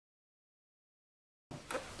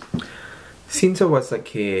Since I was a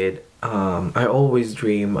kid, I always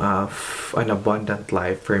dream of an abundant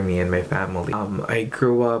life for me and my family. I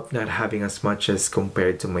grew up not having as much as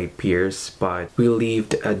compared to my peers, but we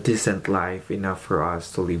lived a decent life, enough for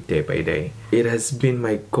us to live day by day. It has been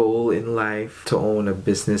my goal in life to own a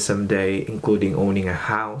business someday, including owning a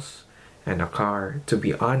house and a car. To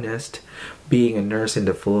be honest, being a nurse in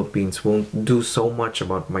the Philippines won't do so much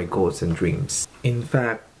about my goals and dreams. In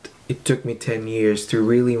fact, it took me 10 years to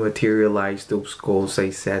really materialize those goals I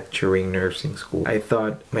set during nursing school. I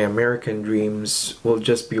thought my American dreams will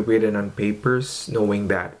just be written on papers, knowing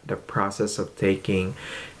that the process of taking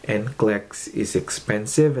NCLEX is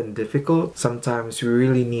expensive and difficult. Sometimes we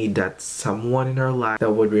really need that someone in our life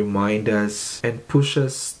that would remind us and push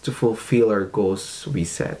us to fulfill our goals we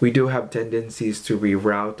set. We do have tendencies to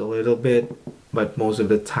reroute a little bit, but most of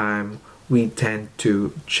the time, we tend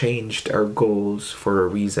to change our goals for a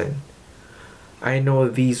reason. I know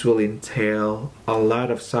these will entail a lot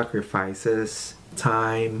of sacrifices,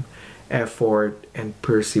 time, effort, and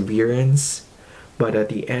perseverance, but at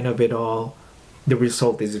the end of it all, the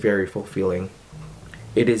result is very fulfilling.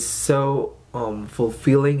 It is so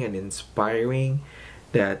fulfilling and inspiring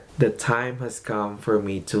that the time has come for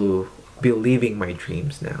me to be living my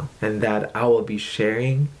dreams now, and that I will be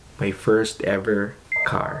sharing my first ever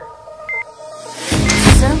car.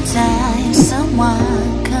 Sometimes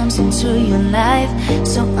someone comes into your life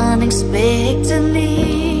so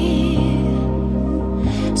unexpectedly.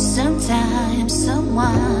 Sometimes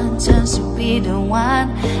someone turns to be the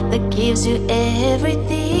one that gives you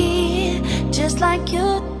everything, just like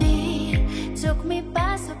you did. Took me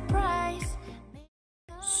by surprise.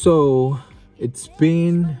 So it's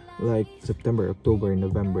been like September, October,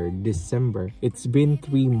 November, December. It's been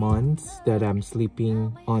 3 months that I'm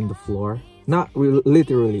sleeping on the floor. Not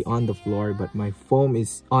literally on the floor, but my foam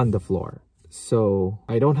is on the floor. So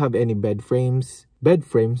I don't have any bed frames. Bed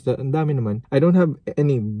frames, ang dami naman. I don't have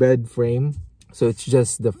any bed frame. So it's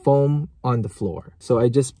just the foam on the floor. So I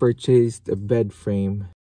just purchased a bed frame.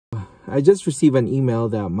 I just received an email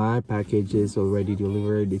that my package is already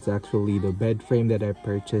delivered. It's actually the bed frame that I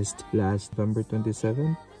purchased last November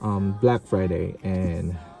 27th, Black Friday,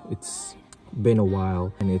 and it's been a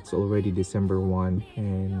while and it's already December 1,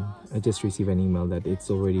 and I just received an email that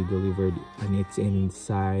it's already delivered and it's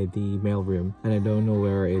inside the mailroom, and I don't know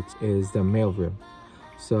where it is, the mailroom.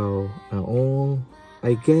 So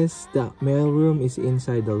I guess the mailroom is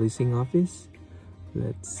inside the leasing office.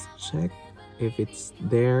 Let's check if it's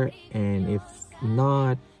there, and if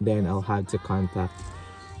not, then I'll have to contact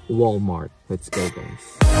Walmart. Let's go,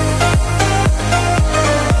 guys.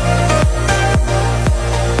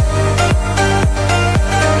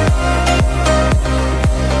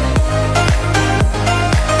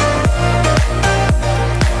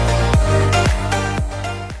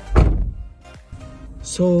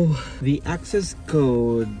 So the access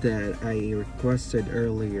code that I requested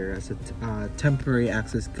earlier as a temporary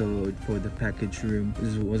access code for the package room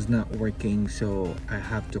was not working, so I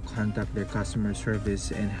have to contact their customer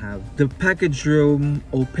service and have the package room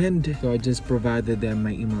opened. So I just provided them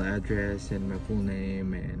my email address and my full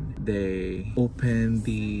name, and they opened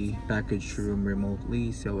the package room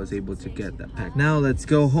remotely, so I was able to get that pack. Now let's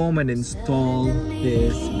go home and install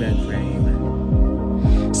this bed frame.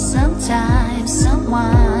 Sometimes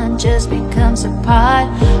someone just becomes a part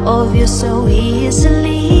of you so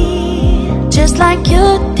easily, just like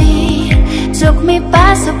you did. Took me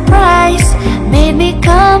by surprise, made me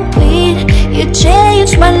complete. You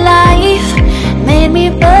changed my life, made me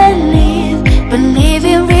believe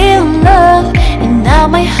in real love. And now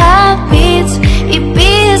my heart beats, it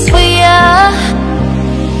beats for you.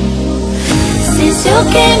 Since you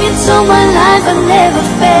came into my life, I never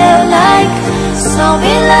felt like so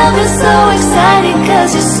in love is so exciting,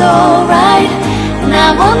 cause you're so right. And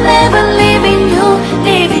I will never leave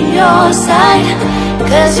your side,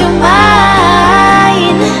 cause you're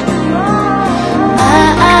mine.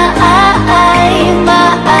 Mine,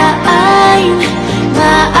 mine.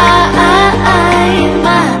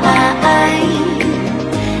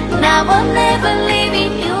 And I will never leave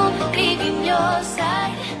your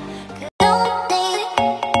side.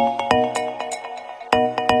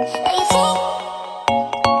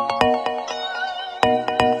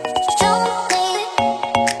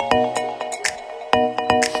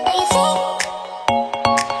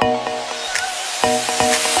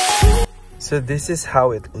 So this is how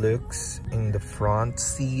it looks in the front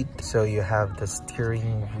seat. So you have the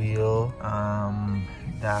steering wheel,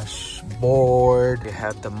 dashboard, you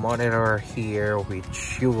have the monitor here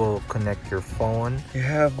which you will connect your phone. You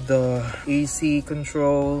have the AC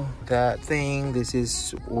control, that thing, this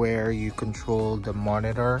is where you control the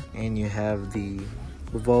monitor, and you have the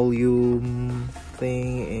volume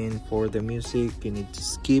thing, and for the music you need to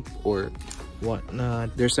skip or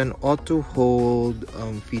whatnot. There's an auto hold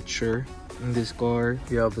feature in this car.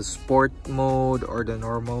 You have a sport mode or the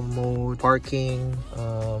normal mode, parking,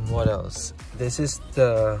 what else? This is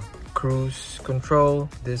the cruise control.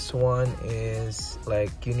 This one is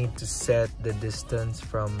like you need to set the distance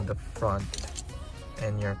from the front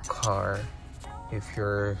and your car if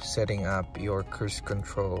you're setting up your cruise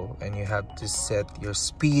control, and you have to set your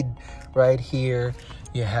speed right here.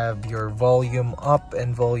 You have your volume up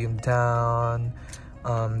and volume down,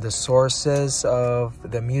 the sources of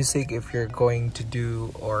the music if you're going to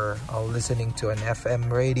do or listening to an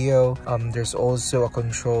FM radio. There's also a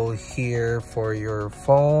control here for your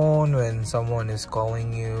phone when someone is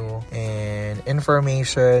calling you, and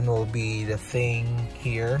information will be the thing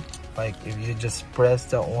here. Like if you just press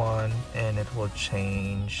that one and it will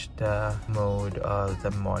change the mode of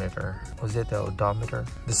the monitor. Was it the odometer?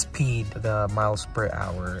 The speed, the miles per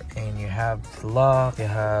hour. And you have the lock, you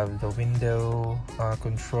have the window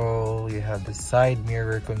control, you have the side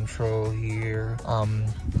mirror control here.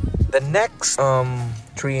 The next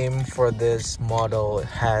trim for this model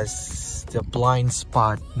has the blind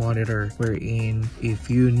spot monitor, wherein if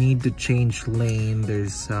you need to change lane,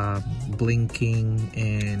 there's blinking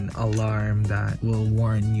and alarm that will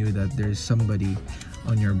warn you that there's somebody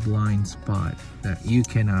on your blind spot, that you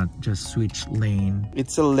cannot just switch lane.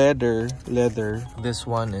 It's a leather. This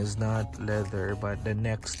one is not leather, but the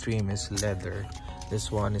next trim is leather. This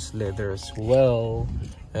one is leather as well,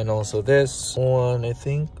 and also this one, I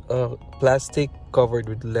think, plastic covered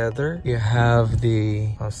with leather. You have the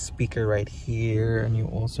speaker right here, and you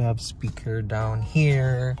also have speaker down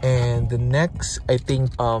here. And the next, I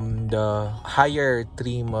think the higher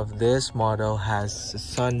trim of this model has a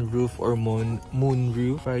sunroof or moon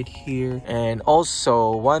roof right here. And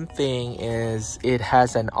also one thing is it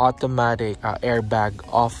has an automatic airbag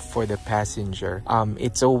off for the passenger.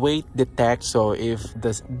 It's a weight detect, so if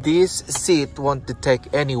this seat won't detect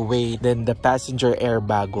any weight, then the passenger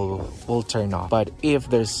airbag will turn off. But if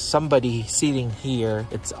there's somebody sitting here,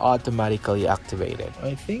 it's automatically activated.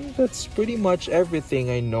 I think that's pretty much everything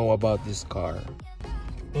I know about this car.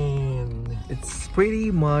 And it's pretty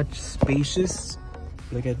much spacious.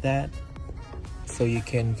 Look at that. So you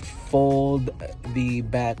can fold the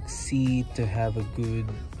back seat to have a good,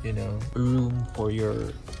 room for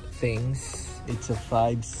your things. It's a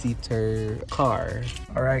 5-seater car.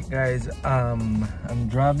 Alright guys, I'm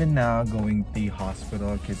driving now, going to the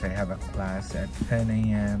hospital because I have a class at 10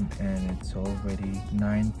 a.m. and it's already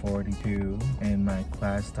 9:42 and my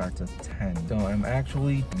class starts at 10. So I'm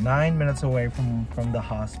actually 9 minutes away from the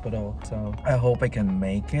hospital. So I hope I can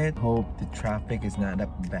make it. Hope the traffic is not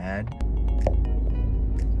that bad.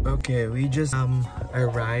 Okay, we just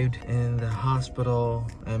arrived in the hospital.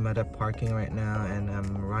 I'm at a parking right now and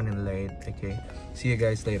I'm running late. Okay, see you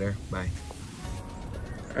guys later. Bye.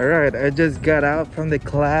 Alright, I just got out from the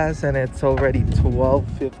class and it's already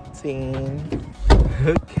 12:15.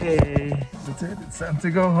 Okay, that's it. It's time to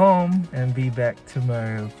go home and be back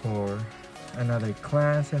tomorrow for another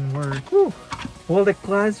class and work. Whew. Well, the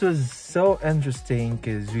class was so interesting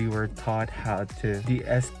because we were taught how to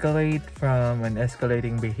de-escalate from an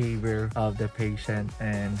escalating behavior of the patient,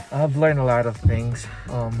 and I've learned a lot of things.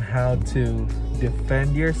 How to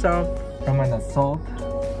defend yourself from an assault.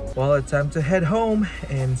 Well, it's time to head home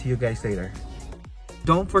and see you guys later.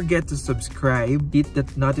 Don't forget to subscribe, hit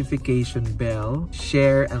that notification bell,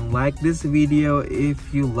 share and like this video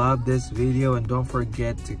if you love this video, and don't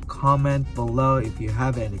forget to comment below if you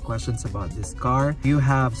have any questions about this car. If you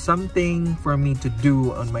have something for me to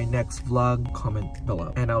do on my next vlog, comment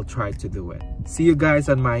below and I'll try to do it. See you guys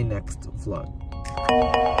on my next vlog.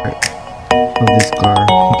 Of this car,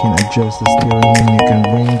 you can adjust the steering, you can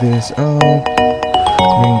bring this up,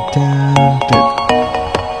 bring down.